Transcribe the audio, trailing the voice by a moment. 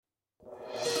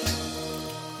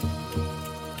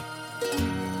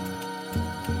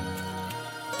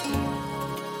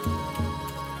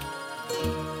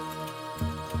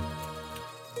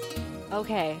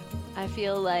Okay, I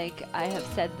feel like I have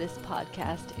said this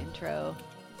podcast intro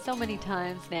so many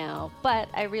times now, but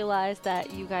I realize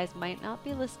that you guys might not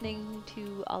be listening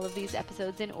to all of these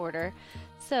episodes in order.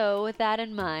 So, with that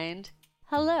in mind,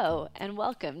 hello and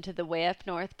welcome to the Way Up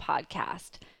North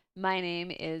podcast. My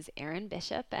name is Erin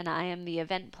Bishop, and I am the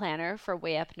event planner for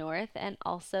Way Up North and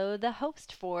also the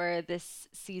host for this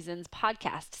season's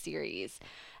podcast series.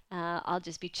 I'll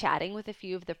just be chatting with a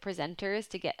few of the presenters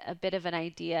to get a bit of an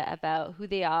idea about who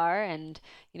they are and,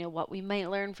 what we might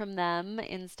learn from them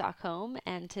in Stockholm.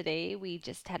 And today we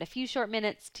just had a few short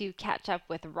minutes to catch up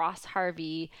with Ross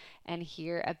Harvey and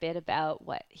hear a bit about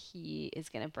what he is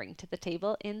going to bring to the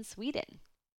table in Sweden.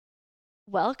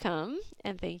 Welcome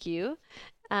and thank you.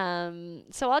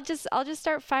 So I'll just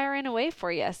start firing away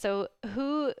for you. So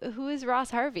who is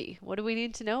Ross Harvey? What do we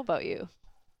need to know about you?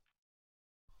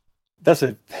 That's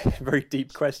a very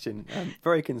deep question.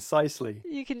 Very concisely.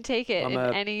 You can take it in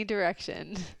any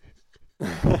direction.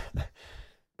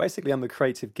 Basically, I'm a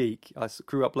creative geek. I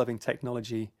grew up loving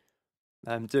technology,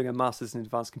 doing a master's in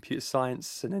advanced computer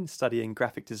science and then studying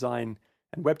graphic design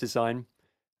and web design,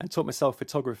 and taught myself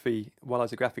photography while I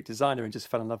was a graphic designer and just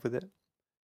fell in love with it.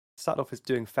 Started off as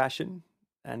doing fashion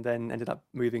and then ended up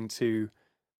moving to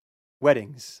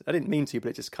weddings. I didn't mean to, but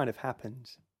it just kind of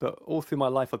happened. But all through my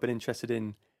life, I've been interested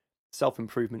in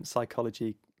self-improvement,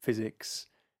 psychology, physics,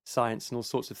 science, and all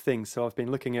sorts of things. So I've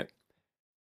been looking at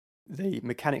the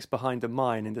mechanics behind the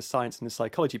mind and the science and the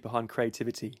psychology behind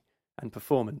creativity and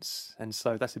performance. And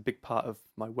so that's a big part of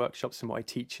my workshops and what I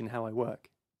teach and how I work.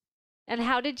 And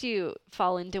how did you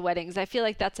fall into weddings? I feel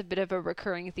like that's a bit of a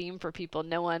recurring theme for people.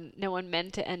 No one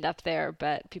meant to end up there,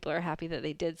 but people are happy that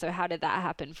they did. So how did that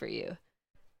happen for you?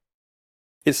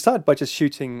 It started by just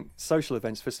shooting social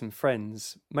events for some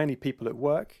friends, mainly people at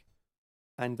work.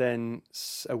 And then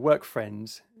a work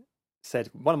friend said,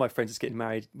 one of my friends is getting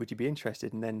married, would you be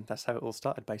interested? And then that's how it all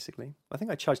started, basically. I think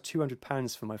I charged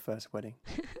 £200 for my first wedding.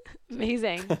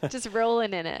 Amazing. Just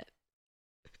rolling in it.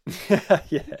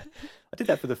 Yeah. I did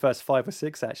that for the first 5 or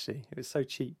 6, actually. It was so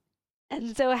cheap.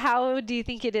 And so how do you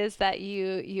think it is that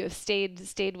you have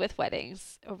stayed with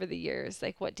weddings over the years?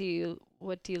 Like, what do you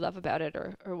love about it,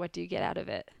 or what do you get out of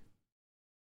it?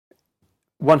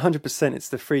 100% it's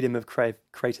the freedom of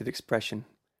creative expression.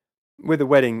 With a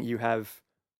wedding, you have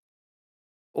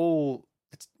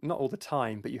not all the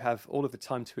time, but you have all of the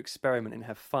time to experiment and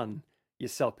have fun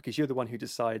yourself because you're the one who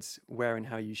decides where and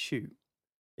how you shoot.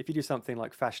 If you do something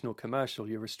like fashion or commercial,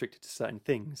 you're restricted to certain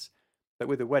things. But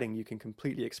with a wedding, you can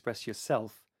completely express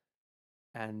yourself.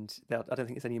 And I don't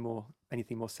think there's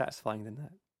anything more satisfying than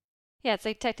that. Yeah, it's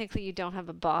like technically you don't have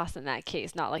a boss in that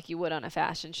case, not like you would on a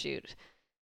fashion shoot.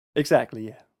 Exactly,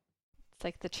 yeah. It's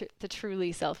like the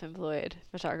truly self-employed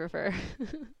photographer.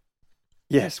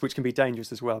 Yes, which can be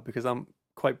dangerous as well because I'm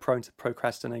quite prone to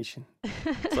procrastination.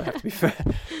 So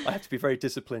I have to be very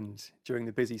disciplined during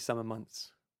the busy summer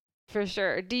months. For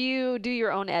sure. Do you do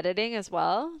your own editing as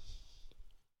well?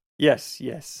 Yes.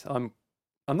 I'm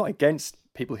not against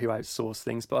people who outsource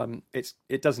things, but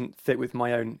it doesn't fit with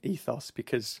my own ethos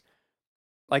because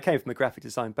I came from a graphic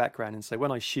design background, and so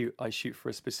when I shoot for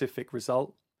a specific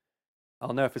result.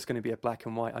 I'll know if it's going to be a black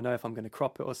and white. I know if I'm going to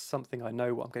crop it or something. I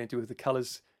know what I'm going to do with the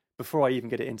colors before I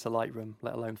even get it into Lightroom,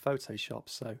 let alone Photoshop.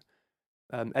 So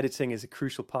editing is a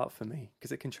crucial part for me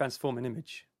because it can transform an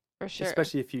image. For sure.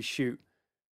 Especially if you shoot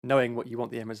knowing what you want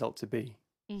the end result to be.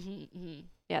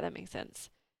 Yeah, that makes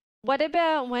sense. What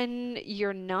about when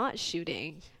you're not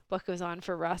shooting? What goes on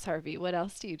for Ross Harvey? What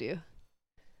else do you do?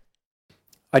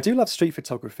 I do love street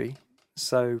photography.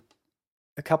 So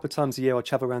a couple of times a year, I'll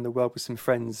travel around the world with some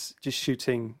friends just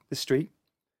shooting the street.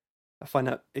 I find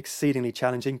that exceedingly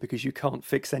challenging because you can't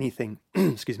fix anything,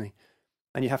 excuse me,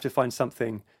 and you have to find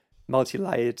something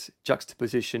multi-layered,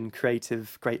 juxtaposition,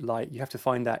 creative, great light. You have to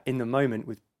find that in the moment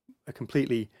with a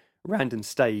completely random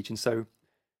stage. And so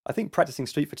I think practicing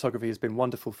street photography has been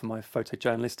wonderful for my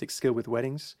photojournalistic skill with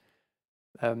weddings.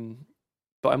 But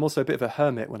I'm also a bit of a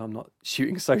hermit when I'm not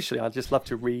shooting socially. I just love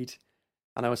to read,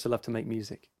 and I also love to make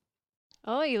music.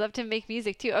 Oh, you love to make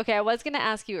music too. Okay, I was going to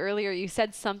ask you earlier, you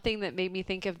said something that made me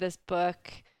think of this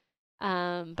book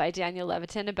by Daniel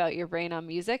Levitin about your brain on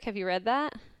music. Have you read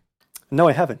that? No,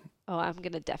 I haven't. Oh, I'm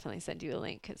going to definitely send you a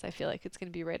link because I feel like it's going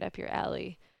to be right up your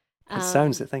alley. It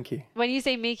sounds it, thank you. When you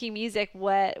say making music,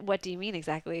 what do you mean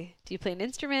exactly? Do you play an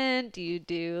instrument? Do you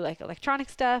do like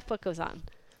electronic stuff? What goes on?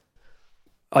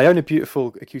 I own a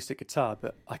beautiful acoustic guitar,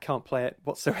 but I can't play it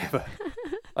whatsoever.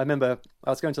 I remember I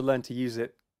was going to learn to use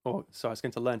it. I was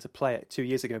going to learn to play it 2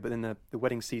 years ago, but then the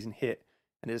wedding season hit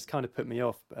and it just kind of put me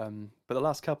off. But the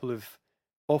last couple of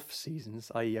off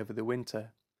seasons, i.e. over the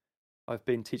winter, I've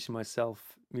been teaching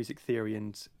myself music theory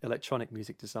and electronic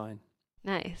music design.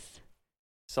 Nice.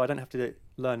 So I don't have to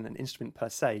learn an instrument per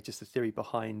se, just the theory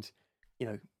behind,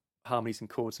 harmonies and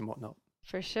chords and whatnot.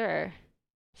 For sure.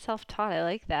 Self-taught, I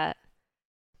like that.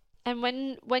 And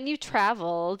when you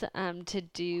traveled to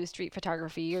do street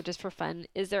photography or just for fun,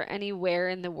 is there anywhere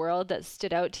in the world that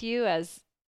stood out to you as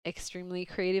extremely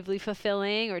creatively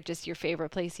fulfilling or just your favorite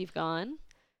place you've gone?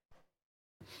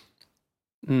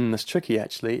 That's tricky,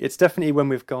 actually. It's definitely when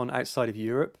we've gone outside of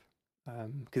Europe,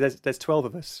 because there's 12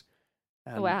 of us.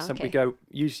 Wow, okay.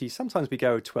 Sometimes we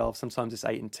go 12, sometimes it's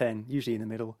 8 and 10, usually in the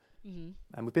middle. Mm-hmm.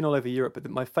 And we've been all over Europe, but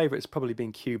my favourite has probably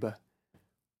been Cuba.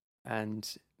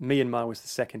 And Myanmar was the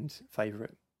second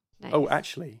favourite. Nice. Oh,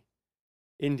 actually,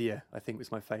 India, I think,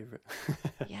 was my favourite.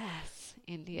 Yes,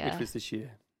 India. Which was this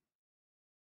year.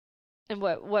 And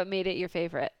what made it your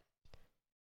favorite?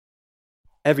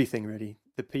 Everything, really.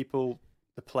 The people,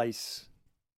 the place.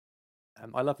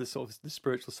 I love the sort of the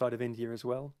spiritual side of India as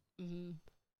well. Mm-hmm.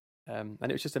 And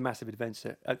it was just a massive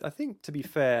adventure. I think, to be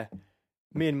fair,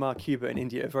 Myanmar, Cuba, and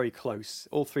India are very close.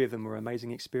 All three of them were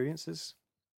amazing experiences.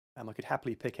 I could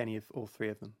happily pick any of all three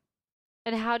of them.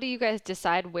 And how do you guys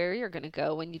decide where you're going to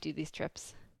go when you do these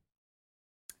trips?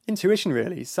 Intuition,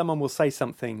 really. Someone will say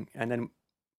something and then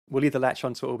we'll either latch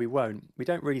onto it or we won't. We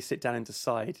don't really sit down and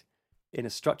decide in a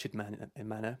structured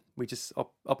manner. We just,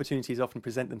 opportunities often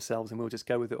present themselves and we'll just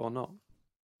go with it or not.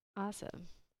 Awesome.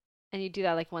 And you do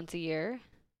that like once a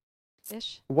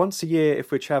year-ish? Once a year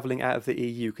if we're travelling out of the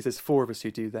EU, because there's 4 of us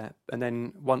who do that. And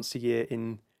then once a year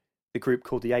in the group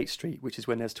called the 8th Street, which is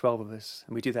when there's 12 of us.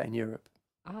 And we do that in Europe.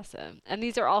 Awesome. And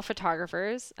these are all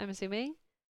photographers, I'm assuming?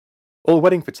 All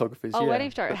wedding photographers, all yeah. Wedding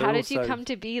photographers. How did you come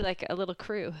to be like a little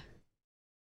crew?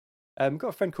 Got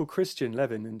a friend called Christian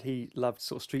Levin, and he loved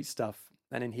sort of street stuff.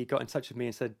 And then he got in touch with me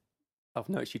and said, I've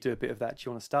noticed you do a bit of that. Do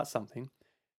you want to start something?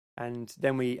 And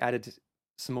then we added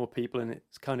some more people, and it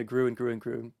kind of grew and grew and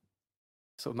grew, and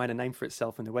sort of made a name for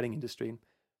itself in the wedding industry. And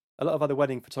a lot of other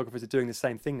wedding photographers are doing the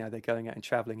same thing now. They're going out and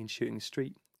traveling and shooting the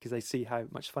street because they see how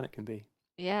much fun it can be.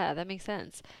 Yeah, that makes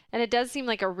sense. And it does seem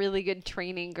like a really good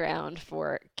training ground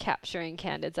for capturing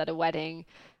candidates at a wedding,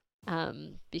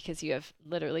 because you have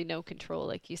literally no control,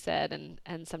 like you said,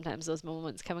 and sometimes those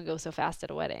moments come and go so fast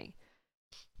at a wedding.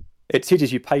 It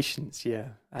teaches you patience, yeah,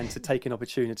 and to take an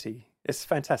opportunity. It's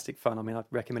fantastic fun. I mean, I'd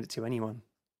recommend it to anyone.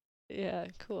 Yeah,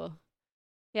 cool.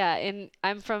 Yeah, and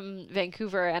I'm from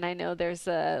Vancouver, and I know there's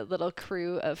a little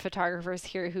crew of photographers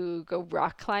here who go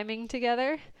rock climbing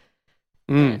together.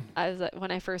 And I was like,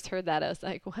 when I first heard that, I was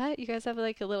like, "What? You guys have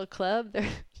like a little club?"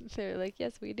 They're like,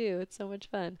 "Yes, we do. It's so much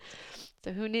fun."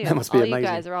 So who knew? That must be all amazing. You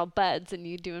guys are all buds, and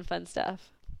you doing fun stuff.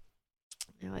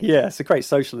 Like, yeah, it's a great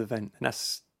social event, and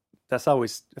that's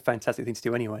always a fantastic thing to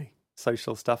do anyway.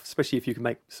 Social stuff, especially if you can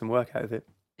make some work out of it.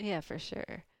 Yeah, for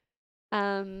sure.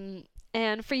 And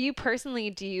for you personally,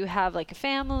 do you have like a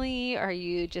family? Are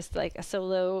you just like a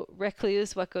solo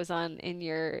recluse? What goes on in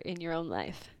your own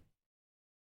life?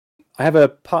 I have a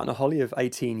partner, Holly, of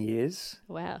 18 years.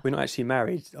 Wow. We're not actually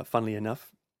married, funnily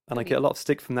enough. And I get a lot of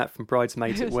stick from that from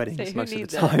bridesmaids at weddings most of the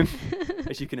time,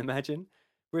 as you can imagine.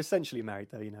 We're essentially married,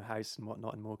 though, house and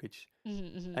whatnot and mortgage.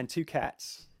 Mm-hmm. And 2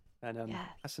 cats. And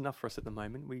that's enough for us at the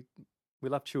moment. We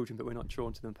love children, but we're not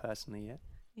drawn to them personally yet.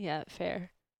 Yeah,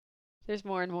 fair. There's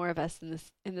more and more of us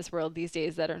in this world these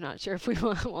days that are not sure if we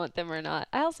want them or not.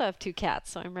 I also have 2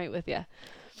 cats, so I'm right with you.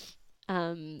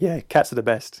 Yeah, cats are the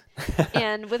best.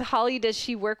 And with Holly, does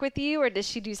she work with you or does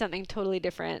she do something totally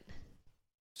different?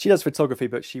 She does photography,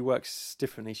 but she works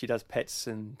differently. She does pets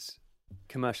and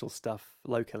commercial stuff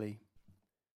locally.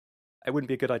 It wouldn't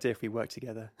be a good idea if we worked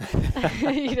together.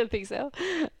 You don't think so?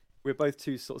 We're both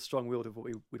too sort of strong-willed of what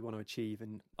we'd want to achieve,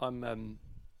 and I'm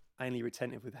anally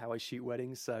retentive with how I shoot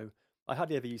weddings, so I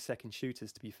hardly ever use second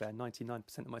shooters, to be fair.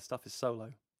 99% of my stuff is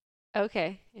solo.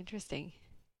 Okay, interesting.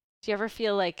 Do you ever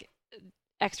feel like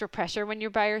extra pressure when you're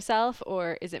by yourself,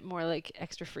 or is it more like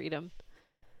extra freedom?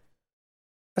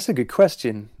 That's a good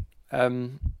question.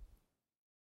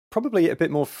 Probably a bit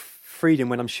more freedom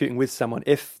when I'm shooting with someone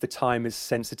if the time is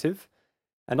sensitive.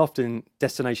 And often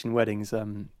destination weddings,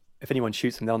 if anyone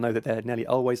shoots them, they'll know that they're nearly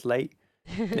always late.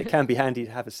 And it can be handy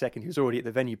to have a second who's already at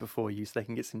the venue before you, so they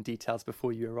can get some details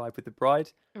before you arrive with the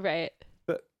bride. Right.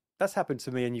 But that's happened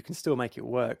to me, and you can still make it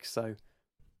work. So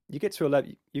you get to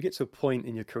a point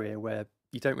in your career where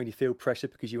you don't really feel pressure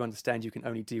because you understand you can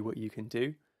only do what you can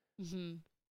do. Mm-hmm.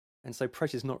 And so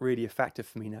pressure's not really a factor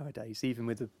for me nowadays, even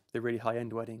with the really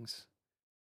high-end weddings.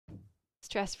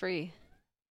 Stress-free.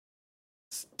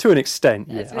 To an extent,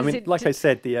 yeah. I mean, like I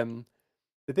said, the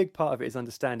big part of it is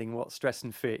understanding what stress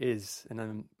and fear is,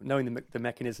 and knowing the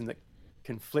mechanism that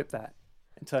can flip that.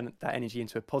 and turn that energy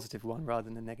into a positive one rather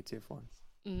than a negative one.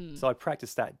 Mm. So I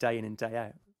practice that day in and day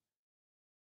out.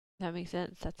 That makes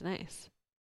sense. That's nice.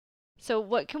 So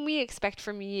what can we expect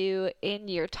from you in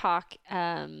your talk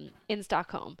in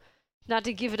Stockholm? Not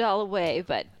to give it all away,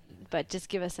 but just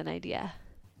give us an idea.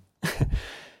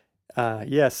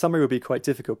 Summary will be quite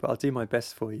difficult, but I'll do my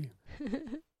best for you.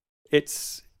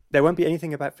 There won't be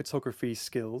anything about photography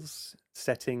skills,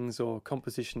 settings, or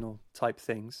compositional type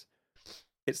things.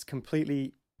 It's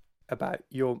completely about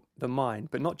the mind,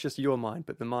 but not just your mind,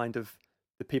 but the mind of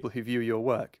the people who view your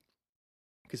work.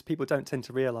 Because people don't tend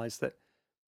to realize that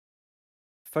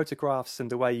photographs and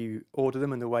the way you order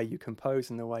them and the way you compose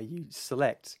and the way you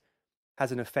select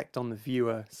has an effect on the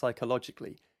viewer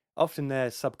psychologically. Often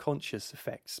they're subconscious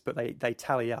effects, but they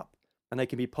tally up and they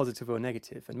can be positive or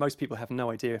negative. And most people have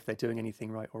no idea if they're doing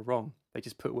anything right or wrong. They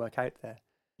just put work out there.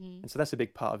 And so that's a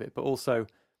big part of it. But also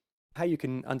how you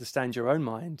can understand your own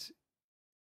mind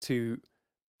to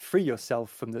free yourself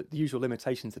from the usual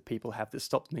limitations that people have that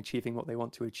stop them achieving what they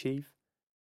want to achieve.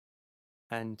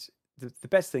 And the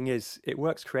best thing is it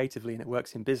works creatively and it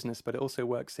works in business, but it also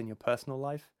works in your personal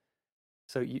life.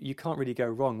 So you can't really go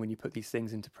wrong when you put these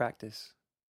things into practice.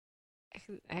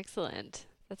 Excellent.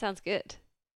 That sounds good.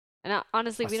 And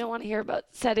honestly, we don't want to hear about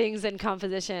settings and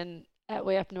composition at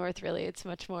Way Up North, really. It's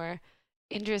much more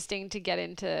interesting to get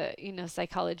into,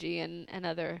 psychology and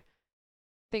other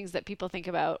things that people think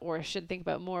about or should think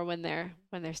about more when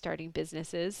they're starting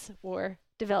businesses or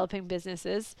developing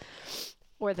businesses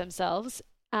or themselves.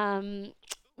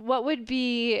 What would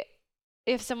be,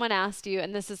 if someone asked you,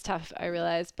 and this is tough, I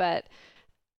realize, but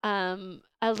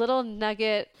a little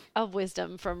nugget of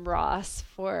wisdom from Ross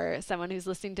for someone who's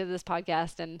listening to this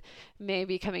podcast and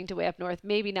maybe coming to Way Up North,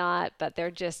 maybe not, but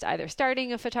they're just either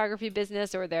starting a photography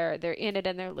business or they're in it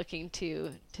and they're looking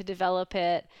to develop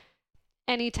it.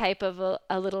 Any type of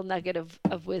a little nugget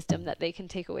of wisdom that they can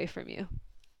take away from you.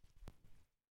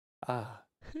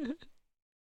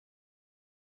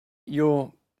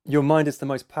 Your mind is the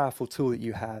most powerful tool that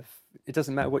you have. It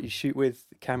doesn't matter what you shoot with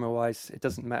camera-wise. It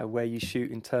doesn't matter where you shoot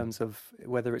in terms of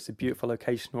whether it's a beautiful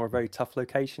location or a very tough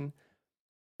location.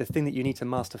 The thing that you need to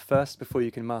master first before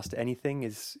you can master anything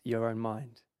is your own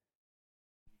mind.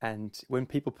 And when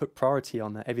people put priority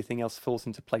on that, everything else falls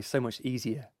into place so much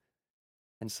easier.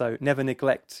 And so never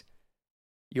neglect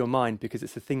your mind because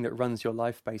it's the thing that runs your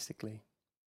life, basically.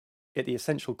 At the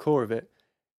essential core of it,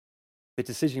 the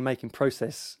decision-making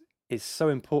process is so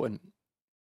important,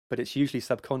 but it's usually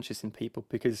subconscious in people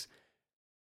because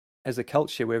as a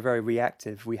culture, we're very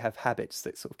reactive. We have habits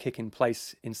that sort of kick in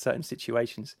place in certain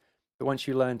situations. But once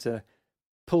you learn to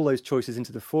pull those choices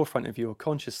into the forefront of your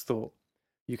conscious thought,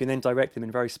 you can then direct them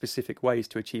in very specific ways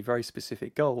to achieve very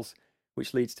specific goals,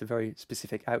 which leads to very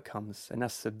specific outcomes. And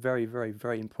that's a very, very,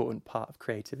 very important part of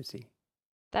creativity.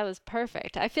 That was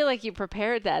perfect. I feel like you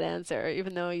prepared that answer,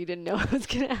 even though you didn't know I was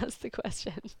going to ask the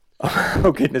question.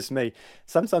 Oh, goodness me.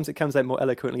 Sometimes it comes out more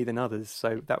eloquently than others,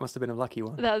 so that must have been a lucky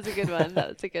one. That was a good one. That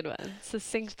was a good one.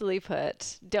 Succinctly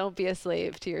put, don't be a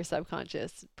slave to your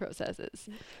subconscious processes.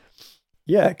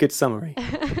 Yeah, good summary.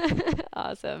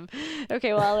 Awesome.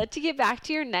 Okay, well, I'll let you get back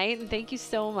to your night, and thank you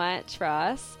so much,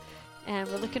 Ross. And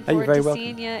we're looking forward to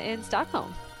seeing you in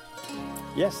Stockholm.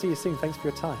 Yeah, see you soon. Thanks for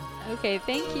your time. Okay,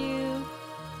 thank you.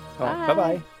 All right,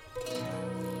 bye-bye.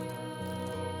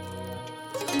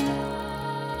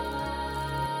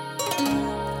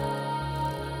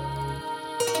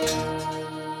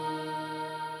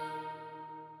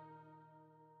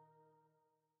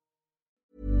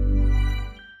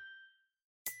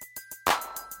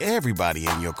 Everybody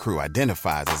in your crew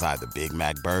identifies as either Big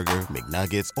Mac Burger,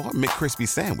 McNuggets, or McCrispy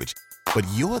Sandwich. But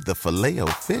you're the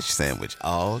Filet-O-Fish Sandwich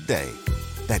all day.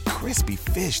 That crispy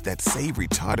fish, that savory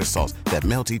tartar sauce, that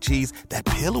melty cheese, that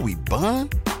pillowy bun.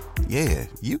 Yeah,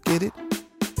 you get it.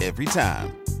 Every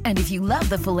time. And if you love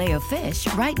the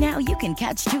Filet-O-Fish, right now you can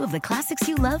catch two of the classics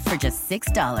you love for just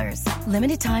 $6.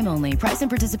 Limited time only. Price and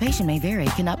participation may vary.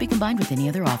 Cannot be combined with any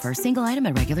other offer. Single item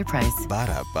at regular price.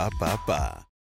 Ba-da-ba-ba-ba.